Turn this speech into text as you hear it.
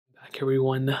back,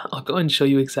 everyone. I'll go and show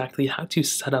you exactly how to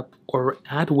set up or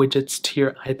add widgets to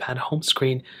your iPad home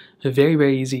screen.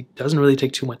 Very easy, doesn't really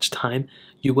take too much time.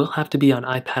 You will have to be on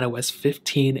iPadOS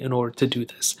 15 in order to do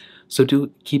this, so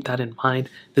do keep that in mind.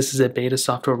 This is a beta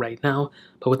software right now,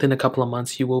 but within a couple of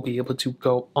months you will be able to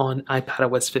go on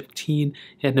iPadOS 15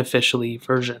 and officially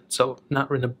version, so not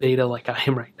in a beta like I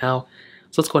am right now.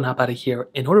 So let's go and hop out of here.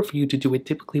 In order for you to do it,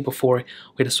 typically before,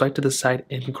 we had to swipe to the side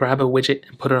and grab a widget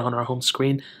and put it on our home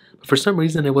screen. But for some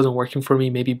reason it wasn't working for me,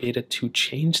 maybe beta 2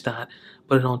 changed that.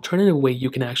 But an alternative way you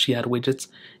can actually add widgets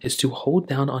is to hold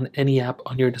down on any app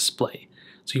on your display.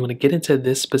 So you want to get into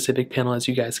this specific panel, as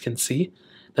you guys can see.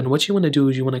 Then what you want to do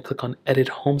is you want to click on Edit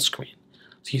Home Screen.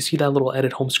 So you see that little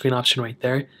Edit Home Screen option right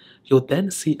there. You'll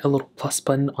then see a little plus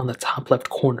button on the top left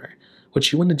corner. What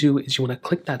you want to do is you want to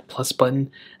click that plus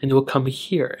button and you will come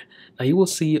here. Now you will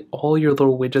see all your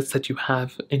little widgets that you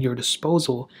have in your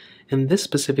disposal. In this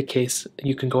specific case,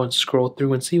 you can go and scroll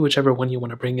through and see whichever one you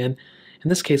want to bring in. In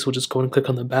this case, we'll just go and click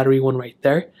on the battery one right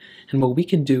there. And what we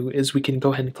can do is we can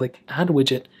go ahead and click Add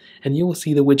Widget, and you will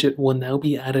see the widget will now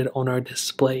be added on our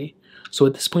display. So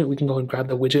at this point, we can go and grab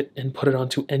the widget and put it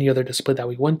onto any other display that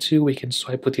we want to. We can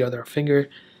swipe with the other finger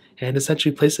and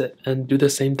essentially place it and do the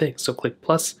same thing. So click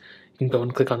plus. You can go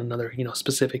and click on another,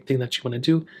 specific thing that you want to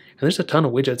do. And there's a ton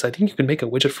of widgets. I think you can make a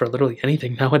widget for literally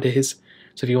anything nowadays.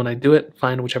 So if you want to do it,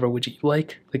 find whichever widget you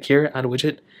like, click here, add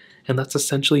widget, and that's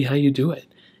essentially how you do it.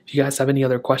 If you guys have any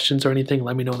other questions or anything,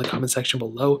 let me know in the comment section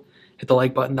below. Hit the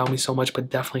like button, that would mean so much, but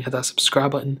definitely hit that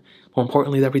subscribe button. More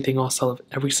importantly, everything else, I love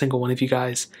every single one of you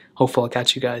guys. Hopefully I'll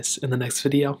catch you guys in the next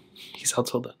video. Peace out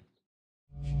till then.